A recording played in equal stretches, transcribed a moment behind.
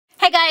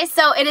guys,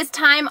 so it is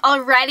time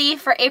already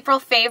for April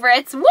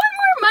favorites. One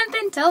more month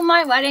until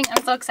my wedding.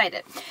 I'm so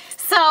excited.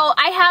 So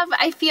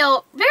I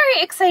feel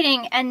very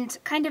exciting and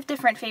kind of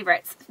different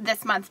favorites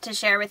this month to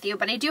share with you,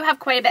 but I do have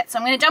quite a bit, so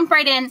I'm going to jump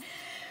right in.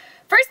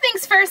 First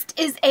things first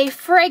is a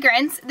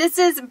fragrance. This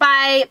is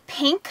by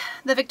Pink,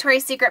 the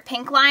Victoria's Secret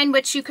Pink line,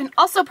 which you can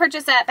also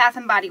purchase at Bath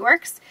 & Body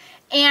Works.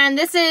 And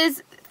this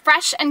is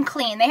fresh and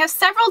clean. They have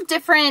several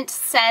different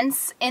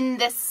scents in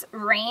this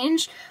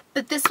range,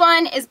 but this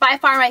one is by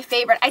far my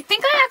favorite. I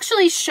think I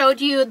actually showed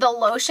you the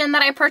lotion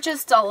that I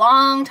purchased a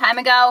long time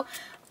ago.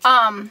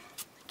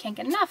 Can't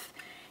get enough.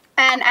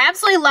 And I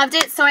absolutely loved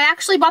it, so I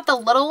actually bought the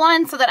little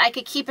one so that I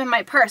could keep in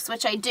my purse,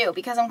 which I do,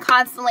 because I'm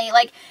constantly,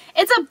 like,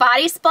 it's a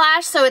body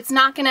splash, so it's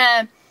not going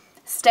to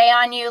stay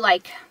on you,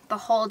 like, the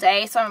whole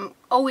day, so I'm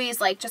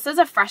always, like, just as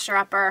a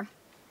fresher-upper.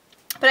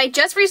 But I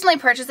just recently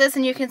purchased this,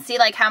 and you can see,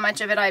 like, how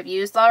much of it I've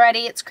used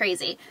already. It's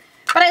crazy.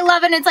 But I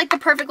love it, and it's, like, the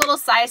perfect little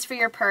size for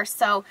your purse,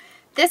 so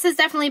this has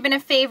definitely been a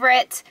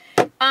favorite.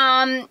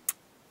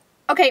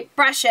 Okay,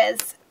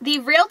 brushes. The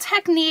Real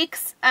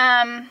Techniques,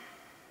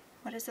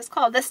 what is this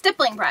called? The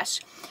stippling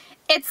brush.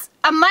 It's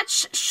a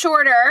much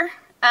shorter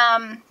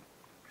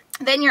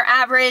than your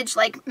average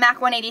like MAC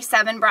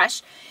 187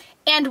 brush.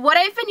 And what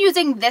I've been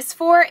using this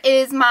for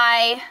is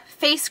my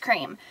face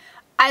cream.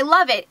 I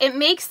love it. It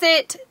makes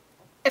it,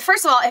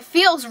 first of all, it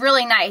feels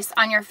really nice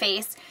on your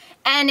face.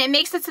 And it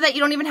makes it so that you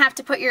don't even have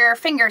to put your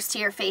fingers to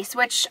your face,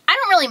 which I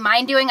don't really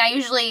mind doing. I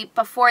usually,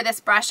 before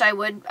this brush, I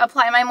would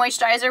apply my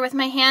moisturizer with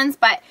my hands,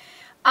 but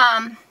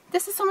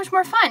this is so much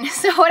more fun.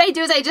 So what I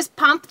do is I just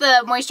pump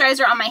the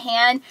moisturizer on my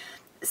hand,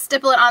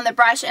 stipple it on the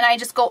brush, and I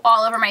just go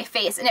all over my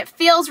face. And it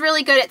feels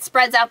really good. It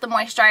spreads out the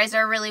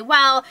moisturizer really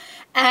well.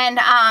 And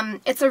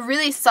it's a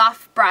really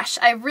soft brush.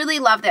 I really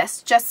love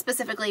this just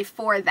specifically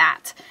for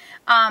that.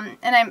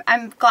 And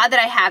I'm glad that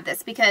I have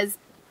this because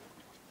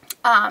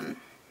I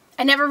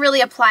never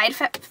really applied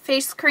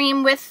face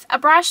cream with a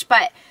brush,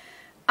 but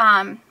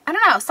I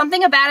don't know,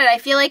 something about it, I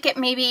feel like it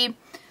maybe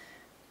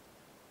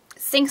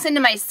sinks into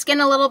my skin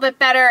a little bit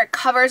better, it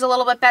covers a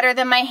little bit better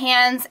than my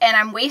hands, and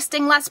I'm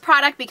wasting less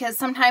product because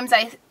sometimes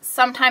I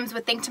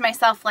would think to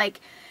myself,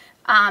 like,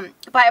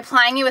 by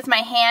applying it with my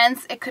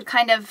hands, it could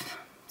kind of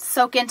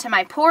soak into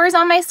my pores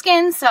on my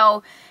skin,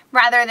 so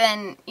rather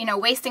than, you know,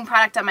 wasting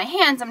product on my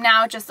hands, I'm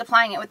now just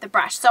applying it with the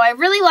brush. So I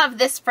really love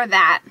this for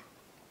that.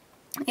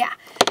 Yeah.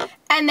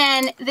 And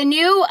then the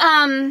new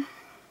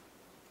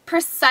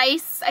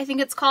Precise, I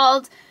think it's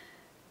called,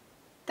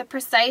 the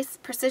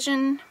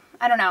Precision,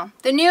 I don't know.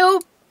 The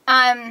new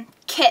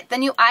kit, the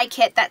new eye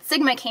kit that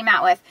Sigma came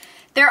out with.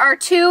 There are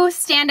two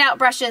standout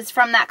brushes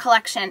from that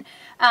collection.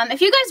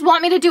 If you guys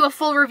want me to do a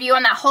full review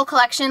on that whole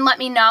collection, let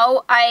me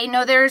know. I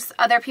know there's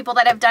other people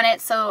that have done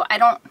it, so I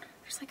don't,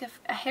 there's like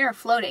a hair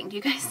floating. Do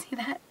you guys see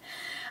that?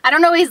 I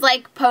don't always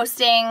like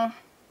posting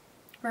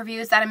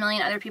reviews that a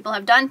million other people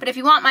have done, but if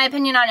you want my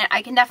opinion on it,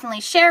 I can definitely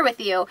share with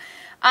you.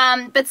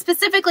 But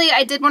specifically,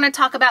 I did want to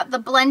talk about the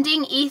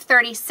Blending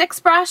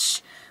E36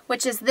 brush,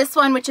 which is this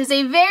one, which is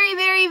a very,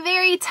 very,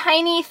 very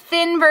tiny,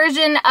 thin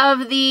version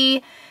of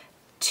the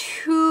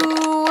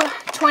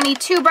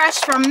 222 brush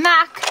from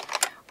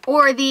MAC,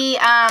 or the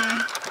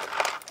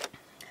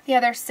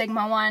other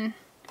Sigma one,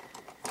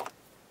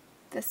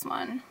 this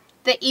one,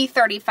 the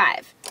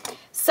E35.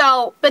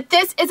 So, but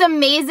this is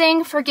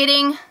amazing for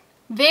getting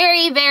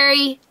very,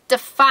 very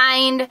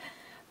defined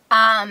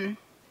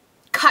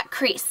cut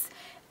crease.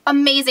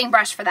 Amazing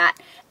brush for that.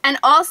 And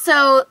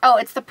also, oh,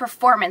 it's the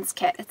Performance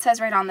Kit. It says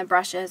right on the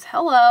brushes.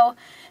 Hello.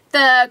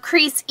 The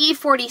Crease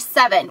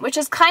E47, which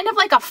is kind of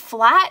like a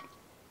flat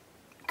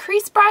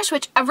crease brush,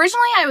 which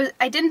originally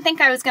I didn't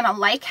think I was going to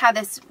like how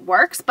this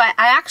works, but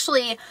I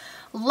actually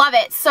love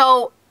it.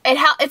 So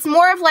it's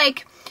more of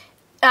like,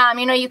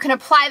 you know, you can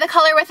apply the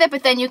color with it,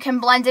 but then you can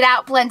blend it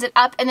out, blend it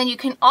up, and then you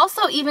can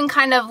also even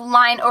kind of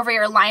line over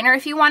your liner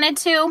if you wanted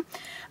to.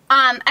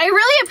 I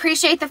really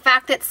appreciate the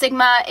fact that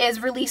Sigma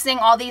is releasing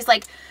all these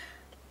like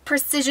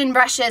precision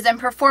brushes and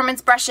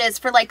performance brushes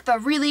for like the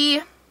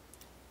really,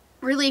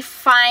 really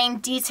fine,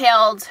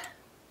 detailed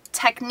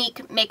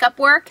technique makeup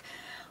work.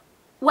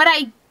 What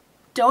I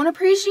don't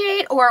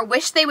appreciate or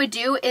wish they would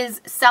do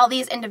is sell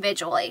these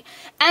individually.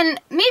 And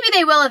maybe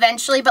they will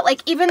eventually, but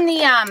like even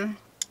the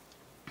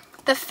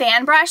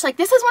fan brush, like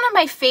this is one of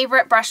my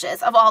favorite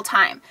brushes of all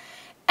time.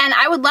 And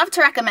I would love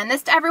to recommend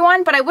this to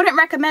everyone, but I wouldn't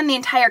recommend the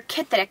entire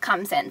kit that it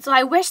comes in. So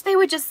I wish they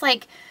would just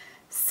like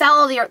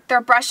sell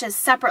their brushes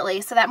separately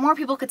so that more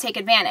people could take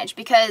advantage,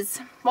 because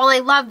while I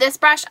love this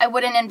brush, I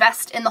wouldn't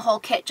invest in the whole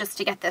kit just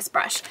to get this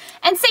brush.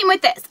 And same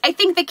with this. I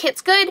think the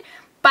kit's good,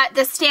 but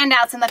the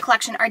standouts in the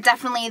collection are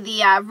definitely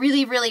the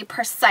really, really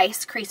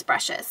precise crease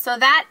brushes. So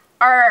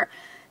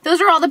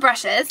those are all the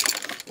brushes.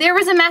 There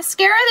was a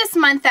mascara this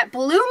month that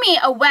blew me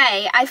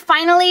away. I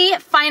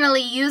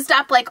finally used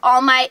up like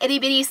all my itty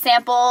bitty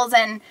samples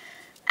and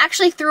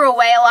actually threw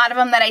away a lot of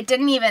them that I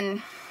didn't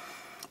even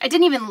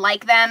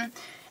like them.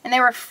 And they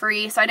were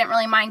free, so I didn't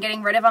really mind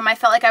getting rid of them. I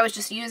felt like I was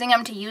just using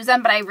them to use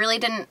them, but I really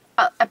didn't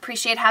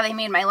appreciate how they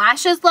made my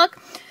lashes look.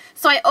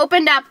 So I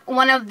opened up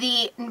one of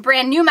the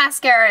brand new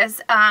mascaras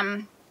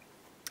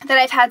that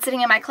I've had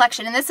sitting in my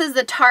collection, and this is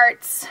the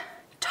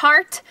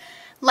Tarte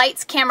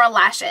Lights Camera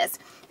Lashes.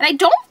 And I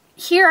don't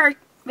hear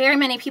very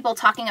many people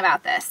talking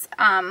about this,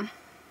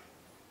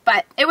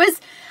 but it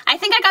was, I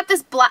think I got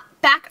this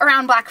back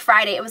around Black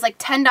Friday. It was like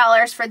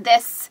 $10 for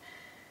this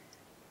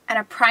and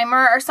a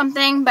primer or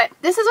something, but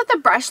this is what the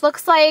brush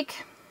looks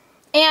like,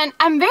 and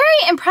I'm very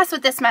impressed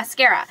with this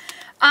mascara.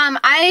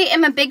 I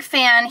am a big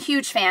fan,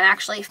 huge fan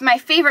actually. My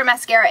favorite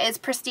mascara is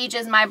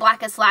Prestige's My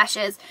Blackest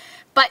Lashes,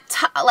 but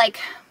like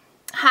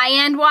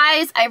high-end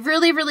wise, I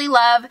really, really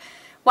love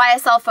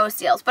YSL Faux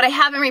Seals, but I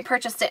haven't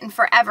repurchased it in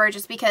forever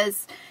just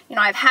because, you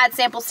know, I've had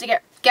samples to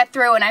get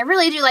through, and I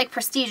really do like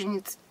Prestige, and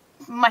it's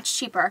much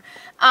cheaper.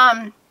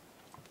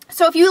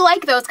 So if you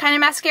like those kind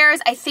of mascaras,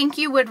 I think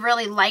you would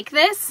really like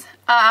this.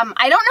 I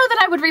don't know that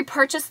I would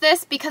repurchase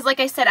this because, like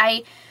I said,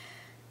 I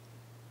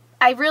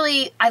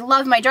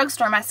love my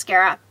drugstore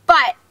mascara,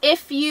 but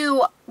if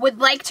you would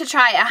like to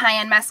try a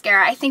high-end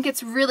mascara, I think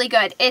it's really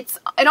good. It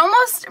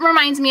almost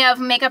reminds me of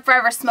Makeup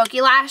Forever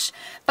Smoky Lash,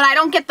 but I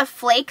don't get the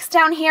flakes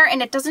down here,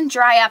 and it doesn't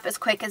dry up as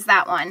quick as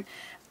that one.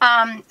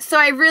 So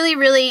I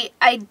really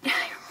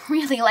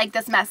like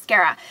this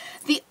mascara.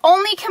 The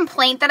only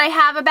complaint that I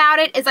have about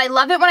it is I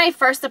love it when I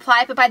first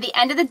apply, but by the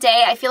end of the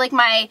day, I feel like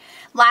my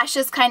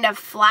lashes kind of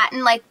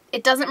flatten, like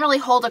it doesn't really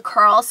hold a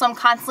curl, so I'm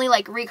constantly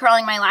like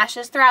recurling my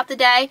lashes throughout the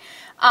day.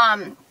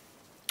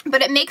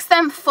 But it makes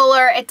them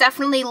fuller, it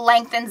definitely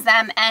lengthens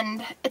them,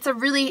 and it's a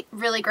really,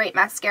 really great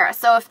mascara.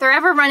 So if they're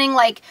ever running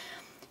like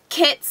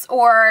kits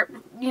or,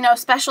 you know,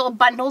 special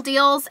bundle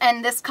deals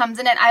and this comes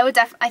in it,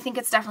 I think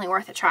it's definitely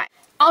worth a try.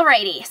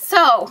 Alrighty,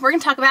 so we're going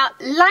to talk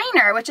about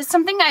liner, which is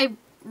something I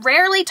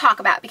rarely talk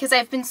about because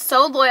I've been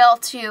so loyal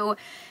to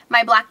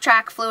my Black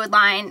Track fluid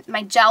line,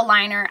 my gel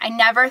liner. I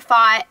never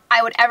thought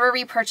I would ever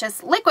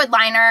repurchase liquid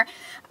liner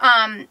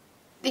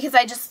because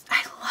I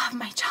love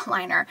my gel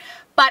liner.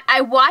 But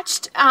I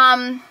watched,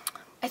 I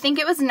think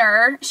it was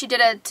Nur, she did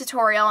a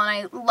tutorial, and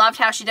I loved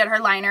how she did her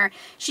liner.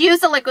 She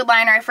used a liquid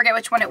liner, I forget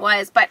which one it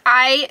was, but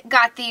I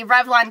got the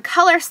Revlon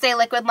Color Stay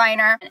liquid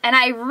liner, and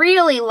I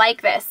really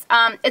like this.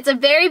 It's a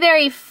very,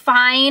 very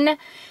fine,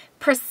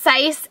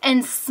 precise,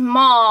 and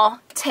small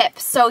tip,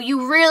 so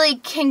you really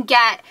can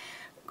get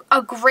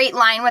a great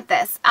line with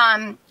this.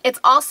 It's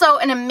also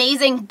an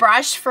amazing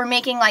brush for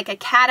making like a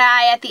cat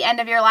eye at the end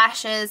of your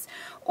lashes,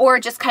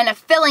 or just kind of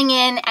filling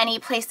in any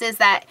places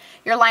that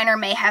your liner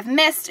may have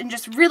missed and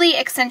just really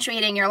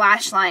accentuating your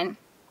lash line.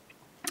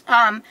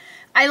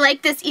 I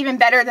like this even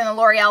better than the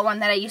L'Oreal one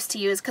that I used to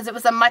use because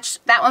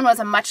that one was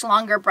a much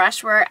longer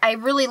brush, where I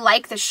really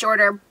like the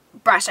shorter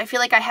brush. I feel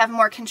like I have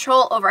more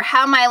control over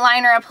how my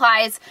liner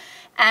applies,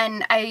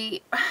 and I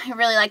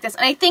really like this.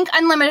 And I think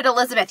Unlimited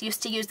Elizabeth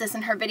used to use this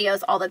in her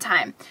videos all the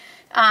time,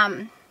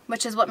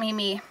 which is what made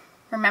me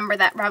remember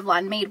that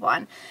Revlon made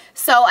one.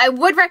 So I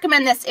would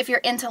recommend this if you're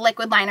into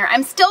liquid liner.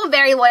 I'm still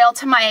very loyal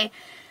to my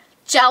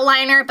gel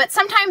liner, but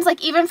sometimes,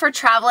 like even for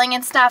traveling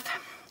and stuff,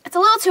 it's a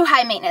little too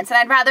high maintenance, and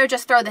I'd rather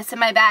just throw this in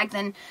my bag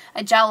than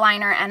a gel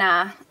liner and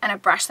a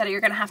brush that you're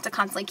going to have to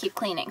constantly keep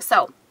cleaning.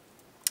 So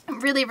I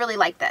really, really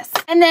like this.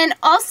 And then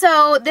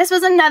also, this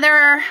was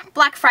another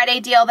Black Friday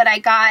deal that I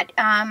got,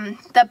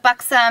 the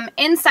Buxom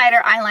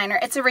Insider Eyeliner.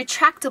 It's a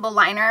retractable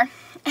liner,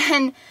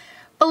 and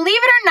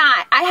believe it or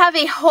not, I have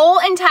a whole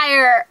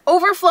entire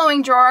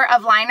overflowing drawer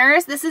of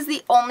liners. This is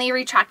the only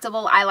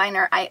retractable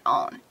eyeliner I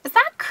own. Is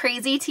that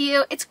crazy to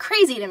you? It's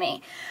crazy to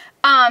me.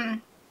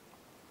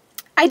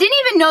 I didn't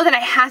even know that I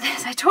had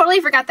this. I totally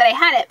forgot that I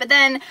had it. But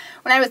then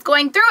when I was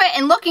going through it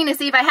and looking to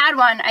see if I had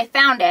one, I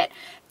found it.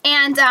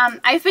 And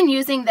I've been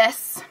using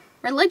this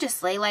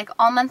religiously, like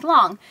all month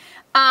long.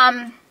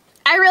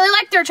 I really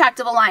like the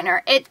retractable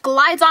liner. It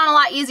glides on a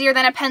lot easier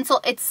than a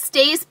pencil. It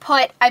stays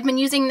put. I've been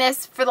using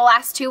this for the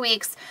last 2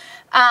 weeks.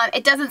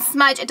 It doesn't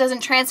smudge. It doesn't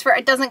transfer.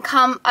 It doesn't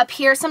come up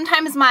here.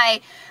 Sometimes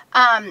my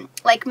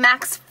like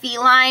Max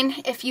Feline,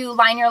 if you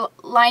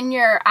line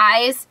your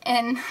eyes,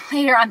 and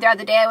later on throughout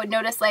the day I would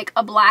notice like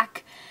a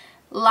black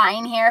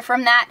line here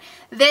from that.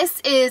 This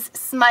is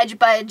smudge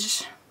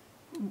budge.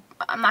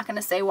 I'm not going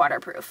to say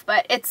waterproof,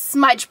 but it's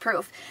smudge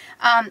proof.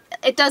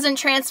 It doesn't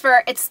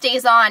transfer, it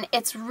stays on,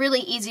 it's really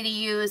easy to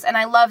use, and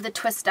I love the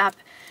twist up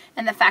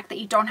and the fact that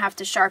you don't have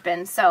to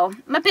sharpen. So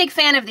I'm a big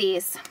fan of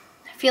these.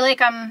 I feel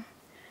like I'm,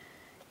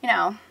 you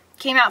know,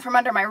 came out from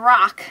under my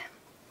rock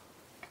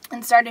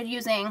and started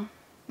using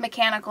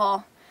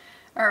mechanical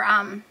or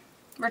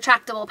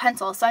retractable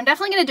pencils. So I'm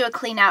definitely going to do a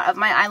clean out of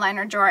my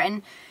eyeliner drawer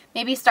and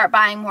maybe start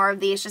buying more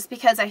of these, just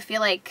because I feel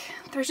like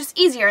they're just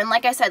easier, and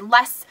like I said,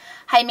 less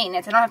high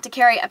maintenance. I don't have to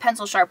carry a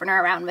pencil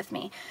sharpener around with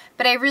me,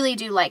 but I really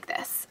do like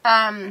this.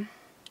 I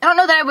don't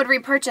know that I would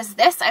repurchase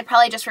this. I'd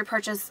probably just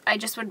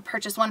would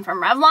purchase one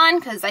from Revlon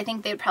because I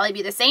think they'd probably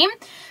be the same.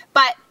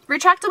 But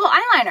retractable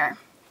eyeliner.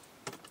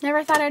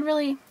 Never thought I'd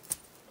really...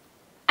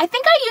 I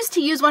think I used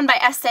to use one by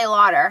Estee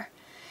Lauder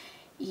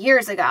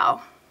years ago,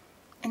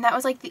 and that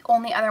was like the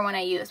only other one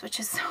I used, which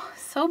is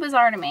so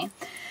bizarre to me.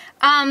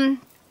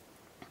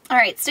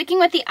 Alright, sticking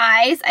with the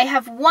eyes, I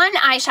have one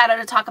eyeshadow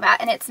to talk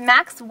about, and it's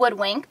MAC's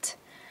Woodwinked.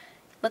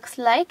 Looks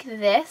like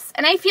this.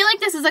 And I feel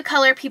like this is a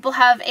color people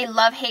have a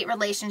love-hate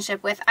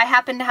relationship with. I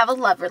happen to have a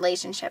love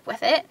relationship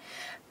with it.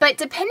 But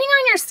depending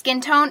on your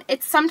skin tone,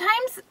 it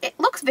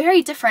looks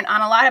very different on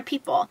a lot of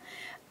people.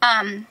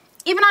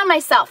 Even on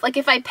myself. Like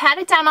if I pat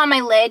it down on my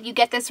lid, you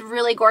get this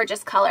really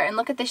gorgeous color. And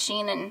look at the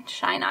sheen and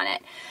shine on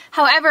it.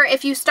 However,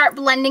 if you start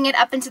blending it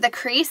up into the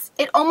crease,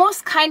 it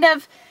almost kind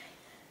of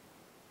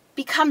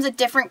becomes a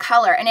different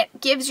color, and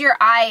it gives your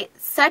eye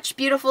such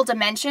beautiful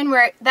dimension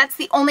where that's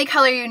the only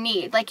color you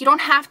need. Like you don't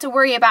have to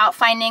worry about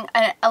finding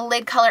a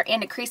lid color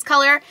and a crease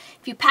color.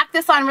 If you pack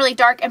this on really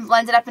dark and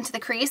blend it up into the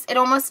crease, it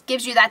almost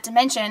gives you that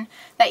dimension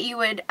that you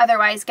would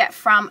otherwise get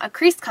from a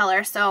crease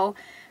color. So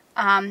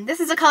this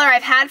is a color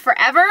I've had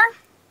forever.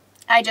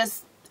 I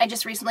just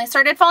recently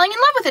started falling in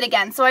love with it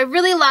again. So I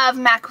really love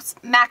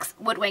MAC's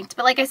Woodwinked.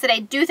 But like I said, I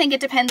do think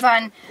it depends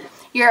on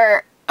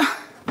your...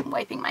 I'm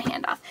wiping my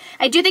hand off.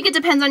 I do think it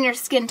depends on your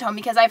skin tone,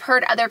 because I've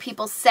heard other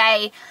people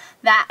say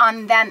that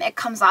on them it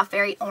comes off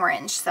very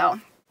orange. So,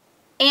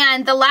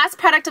 and the last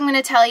product I'm going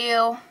to tell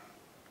you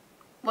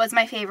was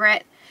my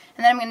favorite,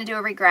 and then I'm going to do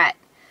a regret,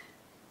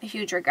 a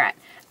huge regret.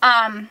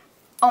 Oh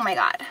my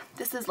god,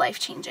 this is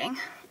life-changing,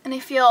 and I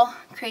feel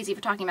crazy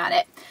for talking about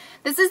it.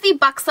 This is the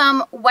Buxom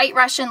White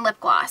Russian Lip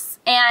Gloss,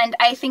 and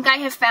I think I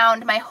have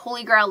found my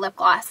holy grail lip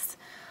gloss.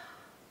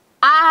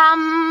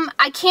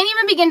 I can't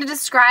even begin to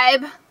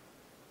describe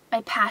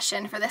my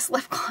passion for this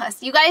lip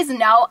gloss. You guys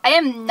know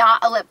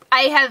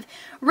I have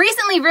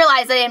recently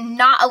realized that I am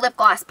not a lip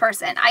gloss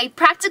person. I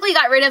practically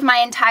got rid of my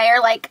entire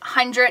like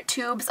 100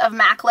 tubes of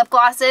MAC lip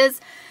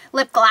glosses.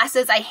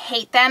 I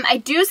hate them. I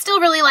do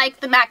still really like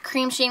the MAC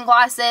Cream Sheen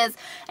glosses.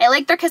 I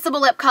like their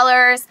kissable lip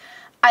colors.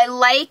 I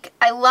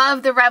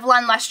love the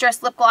Revlon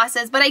Lustrous lip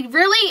glosses, but I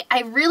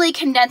really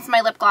condensed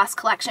my lip gloss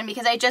collection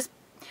because I just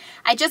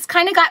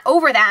kind of got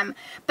over them.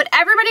 But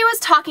everybody was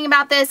talking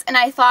about this, and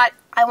I thought,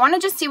 I want to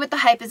just see what the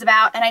hype is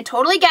about, and I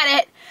totally get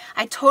it.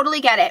 I totally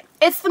get it.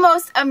 It's the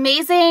most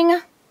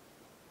amazing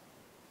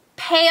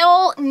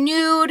pale,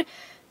 nude,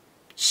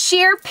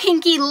 sheer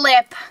pinky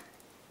lip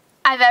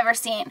I've ever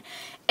seen.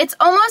 It's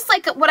almost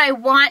like what I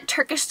want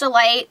Turkish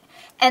Delight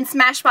and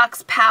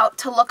Smashbox Pout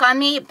to look on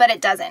me, but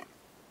it doesn't.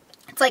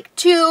 It's like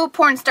too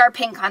porn star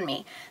pink on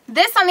me.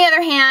 This, on the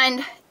other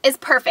hand, is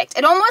perfect.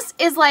 It almost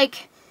is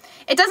like,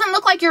 it doesn't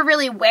look like you're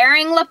really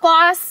wearing lip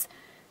gloss,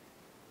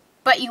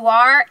 but you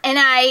are, and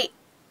I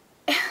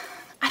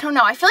don't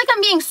know, I feel like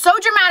I'm being so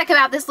dramatic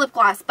about this lip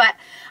gloss, but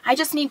I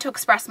just need to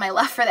express my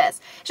love for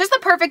this. It's just the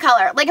perfect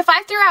color. Like if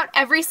I threw out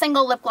every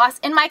single lip gloss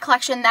in my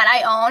collection that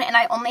I own and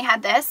I only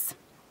had this,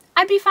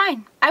 I'd be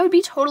fine. I would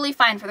be totally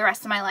fine for the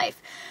rest of my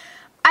life.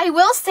 I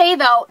will say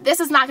though, this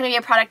is not going to be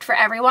a product for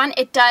everyone.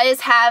 It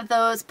does have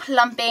those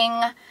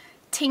plumping,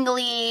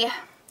 tingly,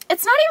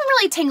 it's not even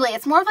really tingly,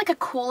 it's more of like a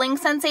cooling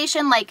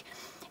sensation. Like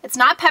it's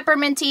not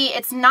pepperminty,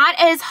 it's not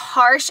as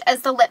harsh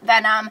as the Lip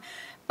Venom,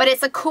 but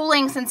it's a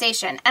cooling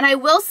sensation. And I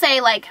will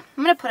say, like,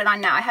 I'm going to put it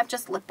on now. I have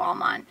just lip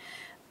balm on.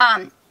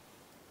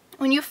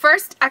 When you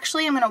first,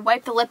 actually, I'm going to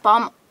wipe the lip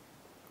balm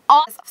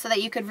off so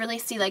that you could really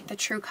see, like, the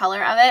true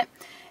color of it.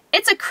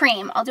 It's a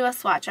cream. I'll do a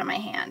swatch on my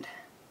hand.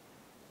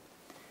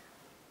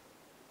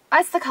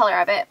 That's the color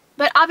of it.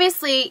 But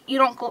obviously, you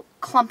don't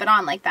clump it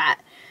on like that.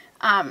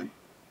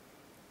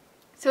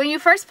 So when you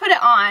first put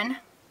it on,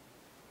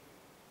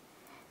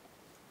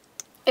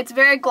 it's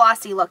very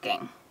glossy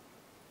looking.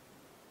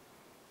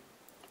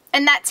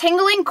 And that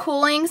tingling,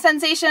 cooling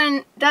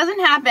sensation doesn't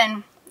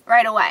happen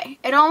right away.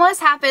 It almost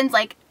happens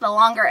like the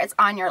longer it's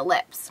on your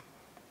lips.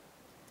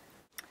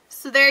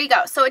 So there you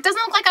go. So it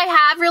doesn't look like I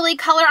have really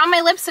color on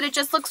my lips, but it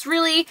just looks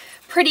really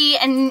pretty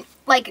and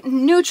like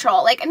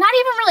neutral. Like not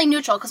even really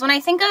neutral, because when I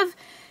think of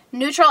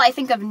neutral, I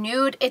think of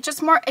nude. It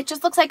just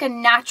looks like a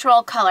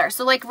natural color.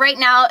 So like right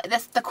now,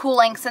 the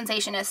cooling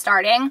sensation is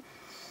starting.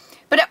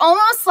 But it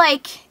almost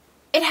like,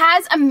 it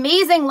has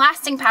amazing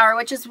lasting power,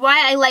 which is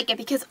why I like it,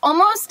 because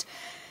almost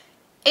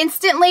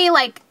instantly,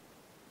 like,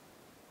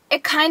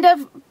 it kind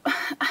of,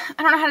 I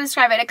don't know how to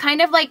describe it, it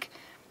kind of like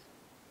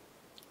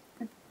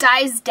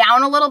dies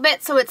down a little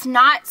bit, so it's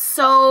not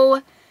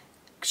so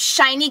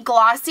shiny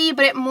glossy,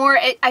 but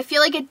I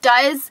feel like it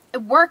does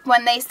work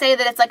when they say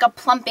that it's like a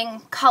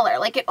plumping color.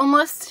 Like it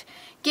almost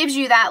gives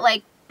you that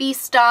like bee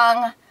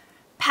stung,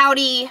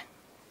 pouty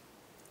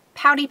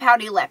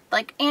lip,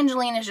 like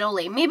Angelina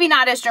Jolie. Maybe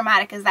not as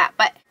dramatic as that,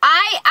 but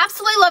I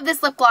absolutely love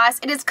this lip gloss.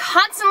 It is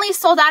constantly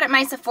sold out at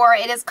my Sephora.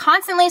 It is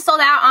constantly sold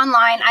out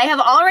online. I have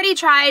already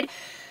tried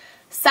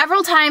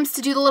several times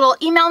to do the little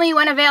email me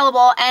when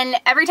available, and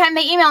every time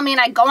they email me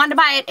and I go on to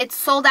buy it, it's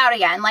sold out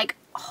again. Like,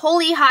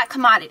 holy hot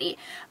commodity.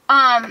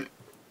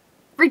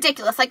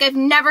 Ridiculous. Like, I've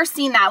never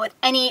seen that with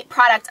any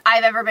product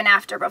I've ever been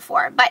after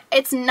before. But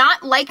it's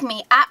not like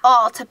me at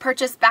all to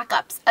purchase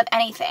backups of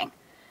anything.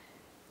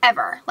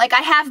 Ever. Like,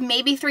 I have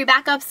maybe 3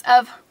 backups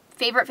of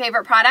favorite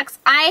products.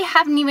 I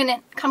haven't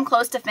even come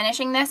close to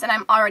finishing this, and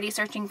I'm already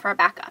searching for a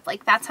backup.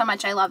 Like, that's how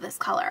much I love this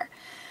color.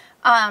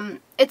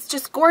 It's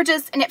just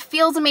gorgeous and it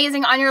feels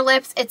amazing on your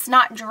lips. It's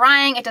not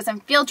drying. It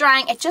doesn't feel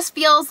drying. It just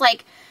feels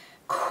like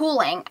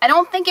cooling. I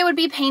don't think it would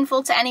be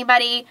painful to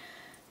anybody.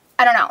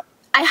 I don't know.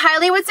 I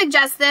highly would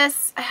suggest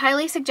this. I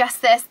highly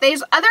suggest this.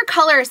 There's other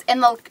colors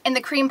in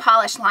the cream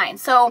polish line.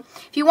 So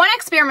if you want to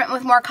experiment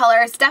with more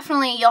colors,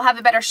 definitely you'll have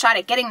a better shot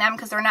at getting them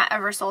because they're not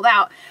ever sold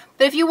out.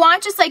 But if you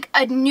want just like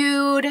a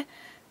nude,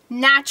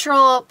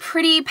 natural,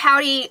 pretty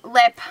pouty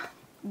lip,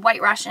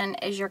 White Russian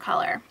is your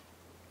color.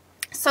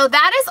 So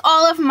that is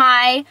all of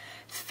my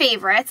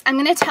favorites. I'm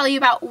going to tell you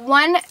about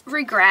one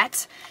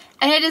regret,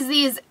 and it is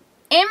these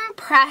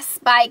Impress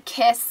by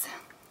Kiss.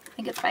 I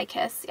think it's by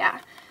Kiss, yeah.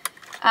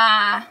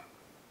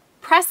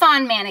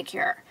 Press-on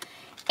manicure.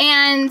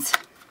 And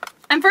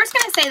I'm first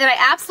going to say that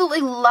I absolutely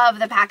love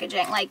the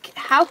packaging. Like,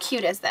 how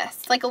cute is this?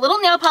 It's like a little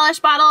nail polish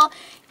bottle.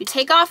 You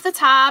take off the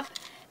top,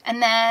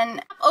 and then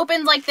it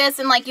opens like this,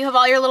 and like you have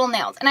all your little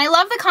nails. And I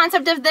love the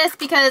concept of this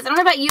because, I don't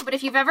know about you, but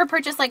if you've ever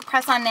purchased like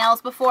press-on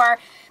nails before,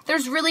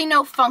 there's really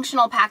no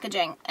functional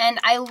packaging. And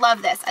I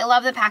love this. I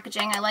love the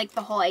packaging. I like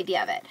the whole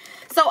idea of it.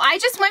 So I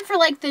just went for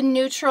like the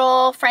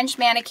neutral French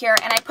manicure,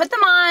 and I put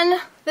them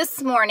on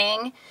this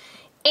morning.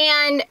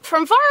 And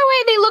from far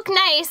away they look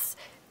nice,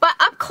 but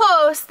up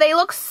close they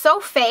look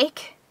so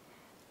fake.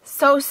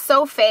 So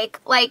fake.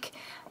 Like,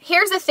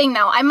 here's the thing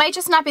though, I might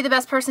just not be the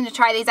best person to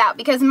try these out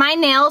because my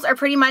nails are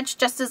pretty much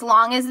just as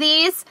long as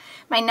these.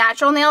 My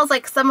natural nails,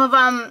 like some of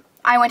them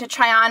I went to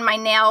try on, my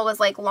nail was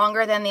like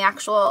longer than the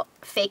actual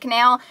fake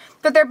nail.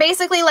 But they're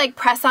basically like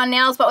press-on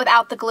nails but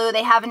without the glue.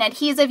 They have an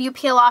adhesive you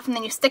peel off and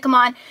then you stick them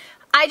on.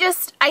 I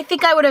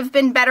think I would have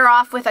been better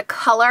off with a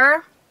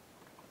color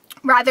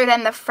rather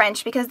than the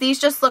French because these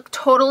just look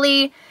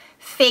totally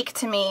fake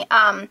to me.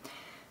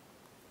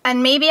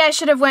 And maybe I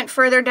should have went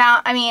further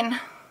down. I mean,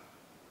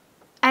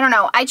 I don't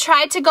know. I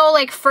tried to go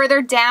like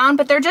further down,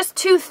 but they're just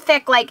too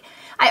thick. Like,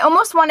 I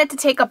almost wanted to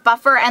take a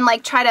buffer and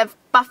like try to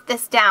buff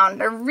this down.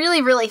 They're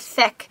really, really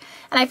thick.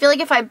 And I feel like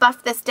if I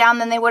buffed this down,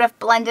 then they would have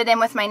blended in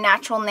with my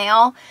natural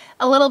nail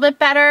a little bit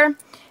better.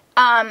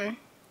 I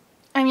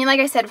mean, like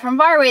I said, from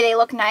far away they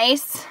look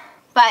nice,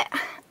 but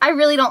I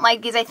really don't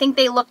like these. I think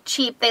they look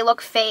cheap. They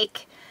look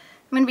fake.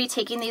 I'm going to be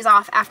taking these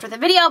off after the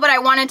video, but I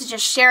wanted to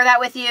just share that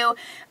with you.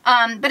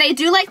 But I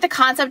do like the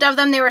concept of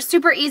them. They were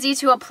super easy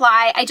to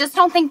apply. I just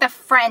don't think the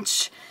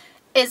French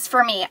is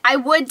for me. I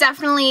would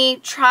definitely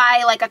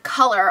try like a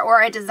color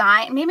or a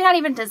design. Maybe not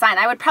even design.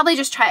 I would probably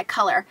just try a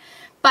color.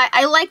 But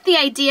I like the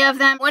idea of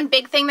them. One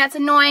big thing that's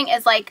annoying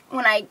is like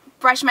when I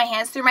brush my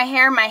hands through my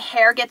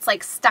hair gets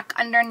like stuck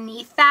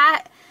underneath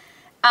that.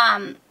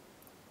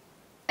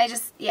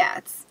 Yeah,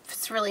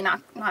 it's really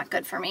not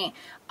good for me.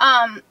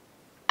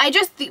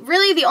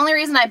 Really the only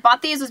reason I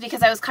bought these was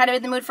because I was kind of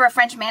in the mood for a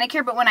French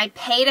manicure, but when I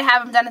pay to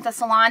have them done at the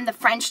salon, the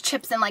French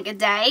chips in like a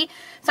day.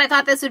 So I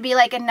thought this would be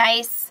like a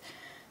nice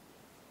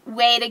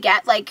way to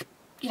get like,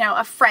 you know,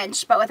 a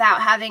French, but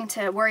without having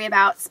to worry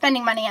about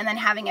spending money and then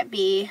having it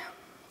be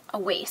a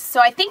waste.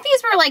 So I think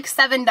these were like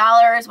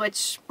 $7,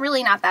 which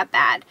really not that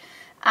bad.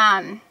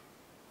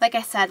 Like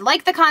I said,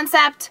 like the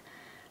concept.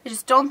 I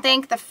just don't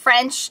think the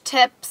French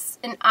tips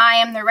and I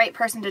am the right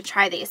person to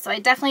try these. So I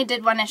definitely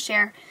did want to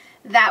share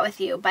that with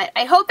you. But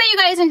I hope that you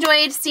guys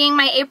enjoyed seeing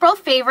my April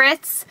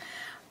favorites.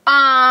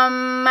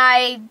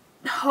 I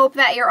hope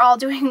that you're all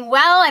doing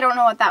well. I don't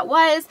know what that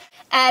was.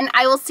 And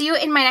I will see you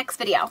in my next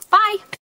video. Bye!